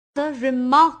a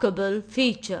remarkable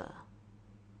feature.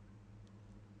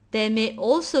 There may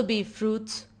also be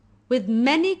fruits with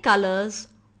many colors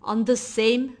on the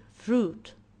same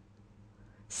fruit,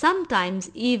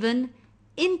 sometimes even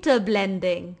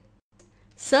interblending.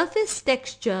 Surface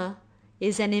texture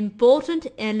is an important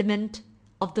element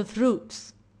of the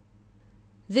fruits.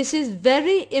 This is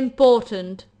very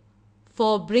important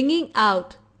for bringing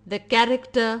out the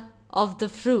character of the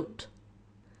fruit.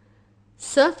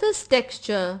 Surface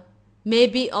texture may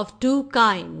be of two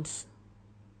kinds: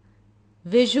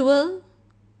 visual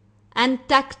and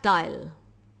tactile.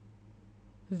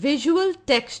 Visual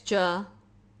texture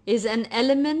is an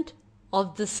element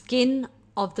of the skin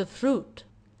of the fruit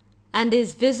and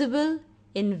is visible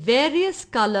in various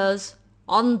colors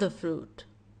on the fruit,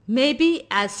 maybe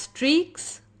as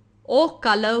streaks or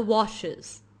color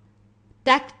washes.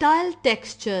 Tactile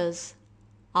textures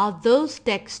are those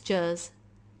textures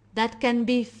that can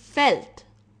be felt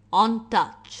on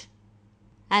touch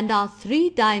and are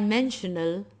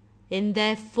three-dimensional in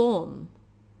their form,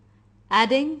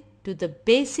 adding to the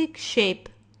basic shape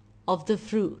of the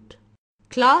fruit.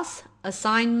 Class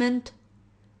assignment: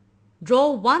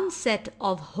 draw one set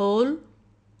of whole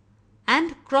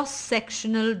and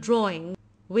cross-sectional drawing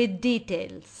with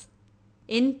details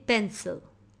in pencil.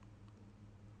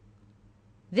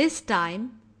 This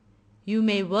time you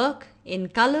may work in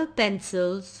color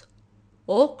pencils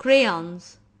or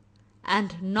crayons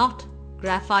and not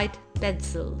graphite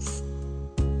pencils.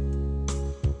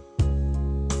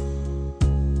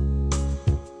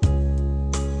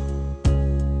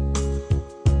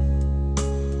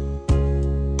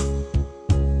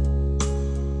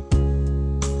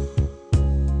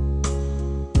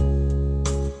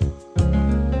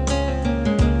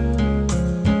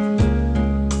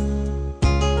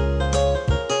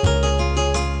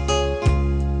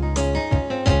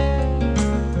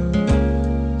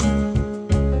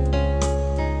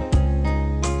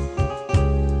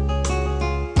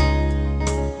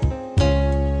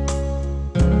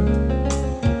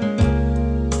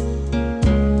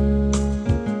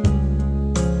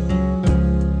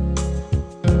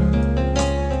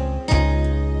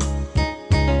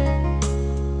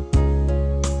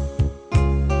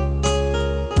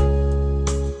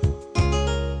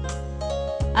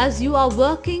 As you are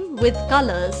working with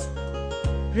colors,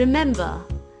 remember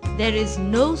there is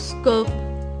no scope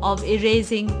of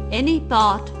erasing any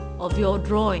part of your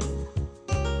drawing.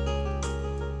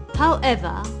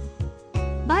 However,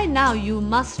 by now you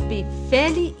must be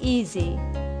fairly easy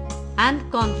and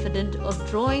confident of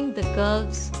drawing the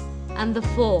curves and the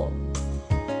form.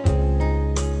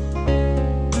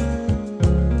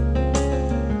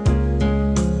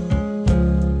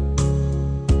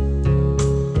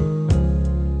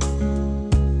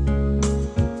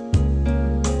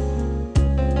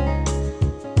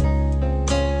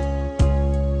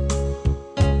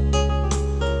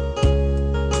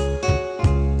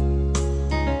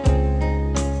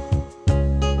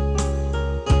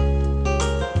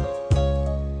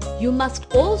 You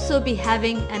must also be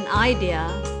having an idea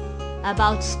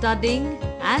about studying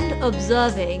and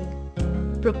observing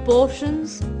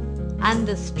proportions and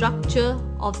the structure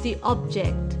of the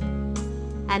object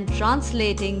and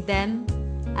translating them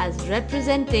as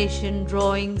representation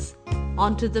drawings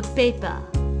onto the paper.